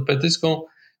tą stronę poetycką,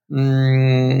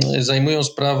 zajmują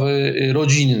sprawy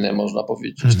rodzinne, można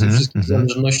powiedzieć. Te wszystkie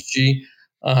zależności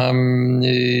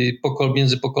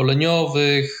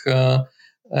międzypokoleniowych,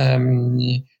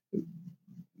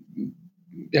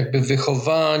 jakby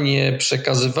wychowanie,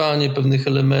 przekazywanie pewnych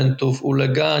elementów,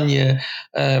 uleganie,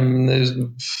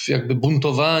 jakby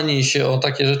buntowanie się o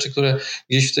takie rzeczy, które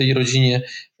gdzieś w tej rodzinie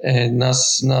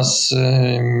nas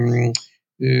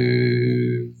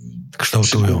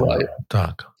kształtują.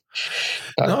 Tak.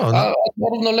 Tak, a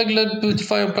równolegle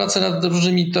trwają prace nad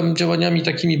różnymi tam działaniami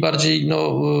takimi bardziej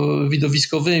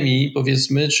widowiskowymi,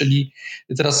 powiedzmy, czyli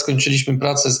teraz skończyliśmy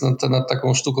pracę nad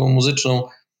taką sztuką muzyczną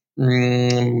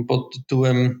pod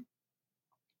tytułem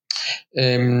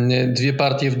 2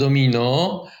 partie w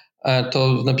domino.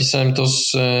 To napisałem to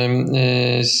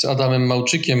z Adamem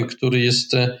Małczykiem, który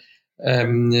jest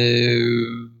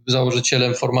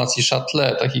założycielem formacji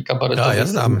Châtelet, taki kabaretowy. Ja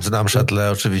znam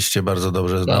Châtelet, oczywiście, bardzo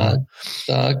dobrze znam.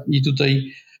 Tak. I tutaj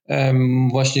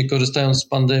właśnie korzystając z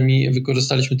pandemii,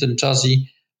 wykorzystaliśmy ten czas i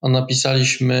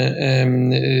napisaliśmy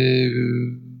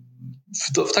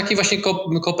w takiej właśnie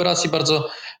kooperacji bardzo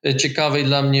ciekawej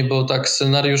dla mnie, bo tak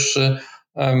scenariusz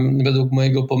według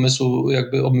mojego pomysłu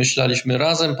jakby obmyślaliśmy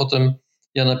razem, potem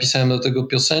ja napisałem do tego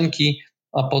piosenki,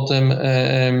 a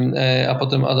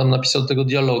potem Adam napisał do tego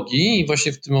dialogi i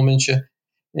właśnie w tym momencie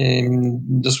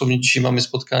dosłownie dzisiaj mamy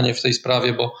spotkanie w tej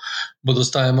sprawie, bo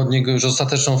dostałem od niego już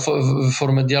ostateczną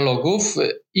formę dialogów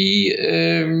i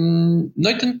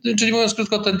czyli mówiąc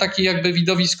krótko, ten taki jakby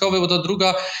widowiskowy, bo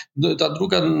ta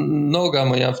druga noga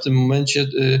moja w tym momencie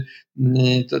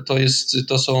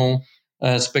to są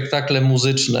spektakle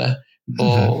muzyczne,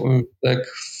 bo jak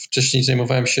wcześniej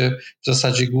zajmowałem się w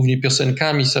zasadzie głównie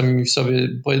piosenkami, samymi w sobie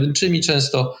pojedynczymi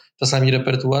często, czasami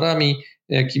repertuarami,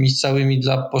 jakimiś całymi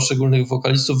dla poszczególnych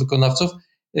wokalistów, wykonawców.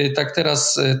 Tak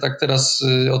teraz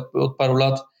od paru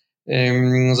lat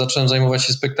zacząłem zajmować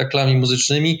się spektaklami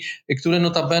muzycznymi, które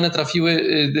notabene trafiły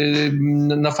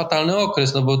na fatalny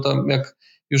okres, no bo tam jak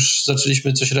już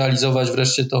zaczęliśmy coś realizować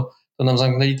wreszcie, to nam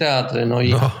zamknęli teatry,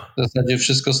 i w zasadzie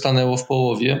wszystko stanęło w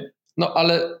połowie. No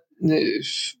ale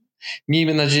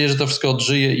miejmy nadzieję, że to wszystko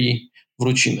odżyje i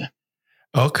wrócimy.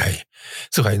 Okej.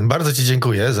 Słuchaj, bardzo ci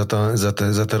dziękuję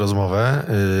za tę rozmowę.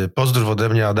 Pozdrów ode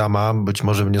mnie Adama, być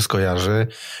może mnie skojarzy,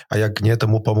 a jak nie, to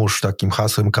mu pomóż takim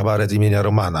hasłem kabaret imienia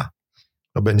Romana.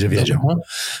 To będzie wiedział.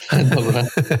 Dobra.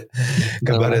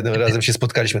 Kabaretem razem się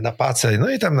spotkaliśmy na Pace, no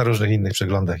i tam na różnych innych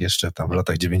przeglądach jeszcze tam w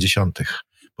latach 90.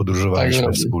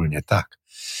 podróżowaliśmy wspólnie. Tak.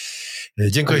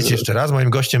 Dziękuję ci jeszcze raz. Moim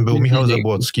gościem był Michał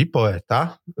Zabłocki,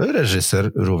 poeta,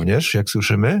 reżyser również, jak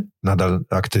słyszymy, nadal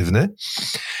aktywny.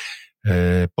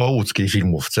 Po łódzkiej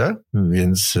filmówce,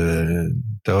 więc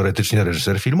teoretycznie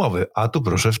reżyser filmowy, a tu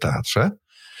proszę w teatrze,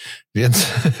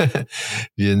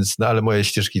 więc no ale moje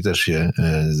ścieżki też się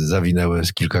zawinęły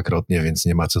kilkakrotnie, więc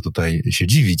nie ma co tutaj się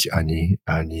dziwić,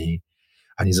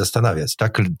 ani zastanawiać.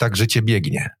 Tak życie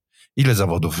biegnie. Ile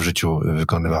zawodów w życiu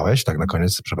wykonywałeś? Tak na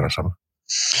koniec, przepraszam.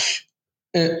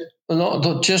 No,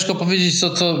 to ciężko powiedzieć,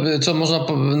 co można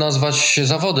nazwać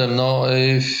zawodem. No,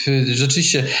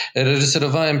 rzeczywiście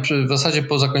reżyserowałem w zasadzie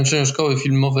po zakończeniu szkoły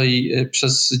filmowej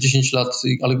przez 10 lat,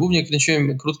 ale głównie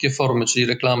kręciłem krótkie formy, czyli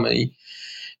reklamy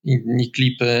i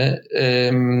klipy.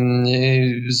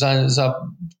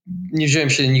 Nie wziąłem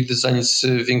się nigdy za nic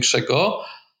większego.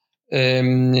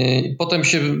 Potem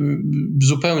się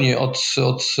zupełnie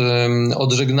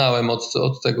odżegnałem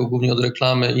od tego, głównie od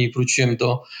reklamy i wróciłem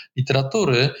do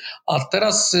literatury, a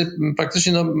teraz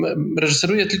praktycznie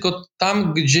reżyseruję tylko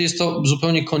tam, gdzie jest to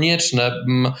zupełnie konieczne.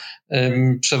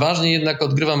 Przeważnie jednak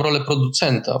odgrywam rolę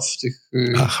producenta w tych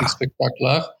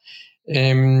spektaklach,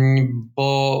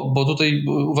 bo tutaj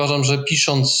uważam, że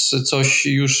pisząc coś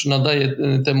już nadaje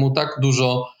temu tak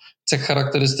dużo cech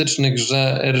charakterystycznych,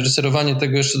 że reżyserowanie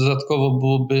tego jeszcze dodatkowo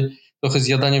byłoby trochę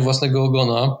zjadanie własnego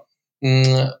ogona,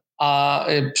 a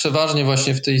przeważnie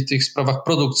właśnie w tych sprawach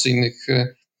produkcyjnych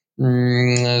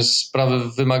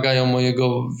sprawy wymagają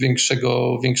mojego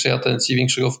większej atencji,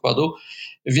 większego wkładu,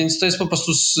 więc to jest po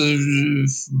prostu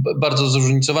bardzo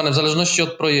zróżnicowane w zależności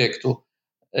od projektu.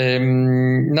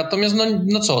 Natomiast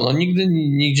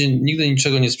nigdy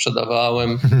niczego nie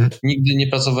sprzedawałem, nigdy nie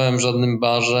pracowałem w żadnym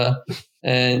barze,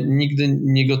 nigdy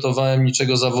nie gotowałem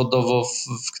niczego zawodowo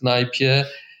w knajpie,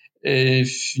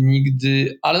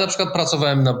 nigdy, ale na przykład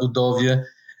pracowałem na budowie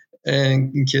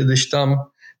kiedyś tam.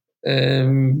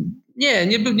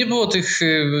 Nie było tych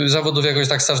zawodów jakoś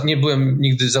tak strasznie, nie byłem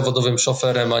nigdy zawodowym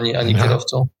szoferem ani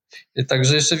kierowcą.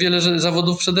 Także jeszcze wiele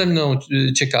zawodów przede mną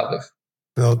ciekawych.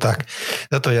 No tak.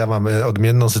 No to ja mam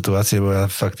odmienną sytuację, bo ja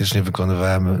faktycznie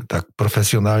wykonywałem tak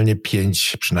profesjonalnie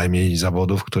 5 przynajmniej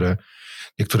zawodów, które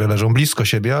niektóre leżą blisko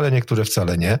siebie, ale niektóre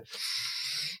wcale nie.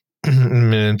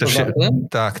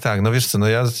 Tak. No wiesz co,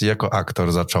 ja jako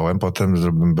aktor zacząłem, potem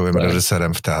byłem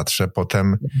reżyserem w teatrze,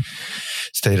 potem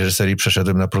z tej reżyserii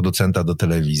przeszedłem na producenta do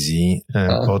telewizji,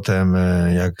 potem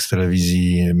jak z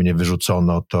telewizji mnie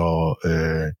wyrzucono, to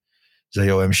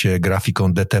zająłem się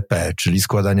grafiką DTP, czyli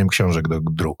składaniem książek do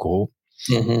druku.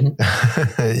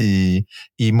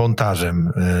 I montażem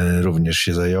również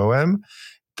się zająłem.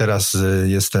 Teraz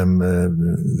jestem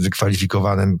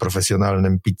wykwalifikowanym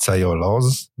profesjonalnym pizzaiolo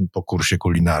po kursie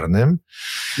kulinarnym,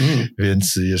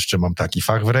 więc jeszcze mam taki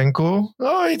fach w ręku.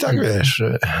 No i tak wiesz,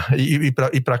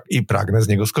 i pragnę z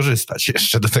niego skorzystać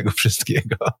jeszcze do tego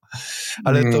wszystkiego.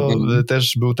 Ale to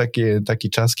też był taki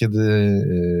czas, kiedy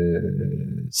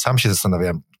sam się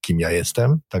zastanawiałem, kim ja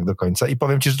jestem, tak do końca. I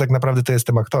powiem ci, że tak naprawdę to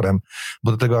jestem aktorem,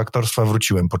 bo do tego aktorstwa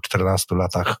wróciłem po 14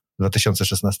 latach, w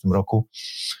 2016 roku.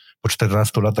 Po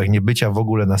 14 latach niebycia w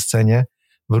ogóle na scenie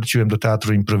wróciłem do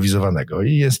teatru improwizowanego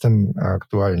i jestem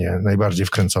aktualnie najbardziej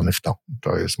wkręcony w to.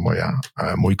 To jest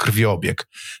mój krwiobieg,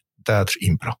 teatr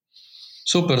impro.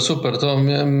 Super. To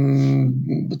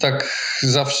tak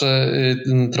zawsze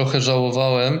trochę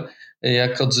żałowałem,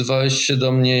 jak odzywałeś się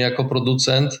do mnie jako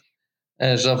producent.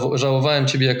 Żałowałem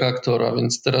ciebie jako aktora,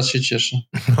 więc teraz się cieszę.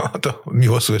 No to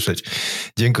miło słyszeć.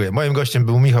 Dziękuję. Moim gościem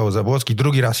był Michał Zabłocki.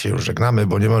 Drugi raz się już żegnamy,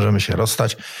 bo nie możemy się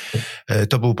rozstać.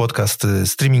 To był podcast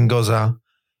Streamingoza.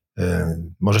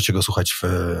 Możecie go słuchać w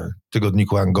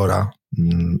tygodniku Angora,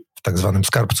 w tak zwanym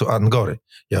skarbcu Angory.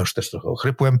 Ja już też trochę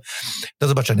ochrypłem. Do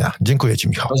zobaczenia. Dziękuję ci,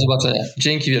 Michał. Do zobaczenia.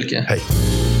 Dzięki wielkie. Hej.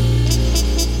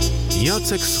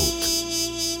 Jacek Sut.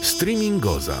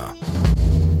 Streamingoza.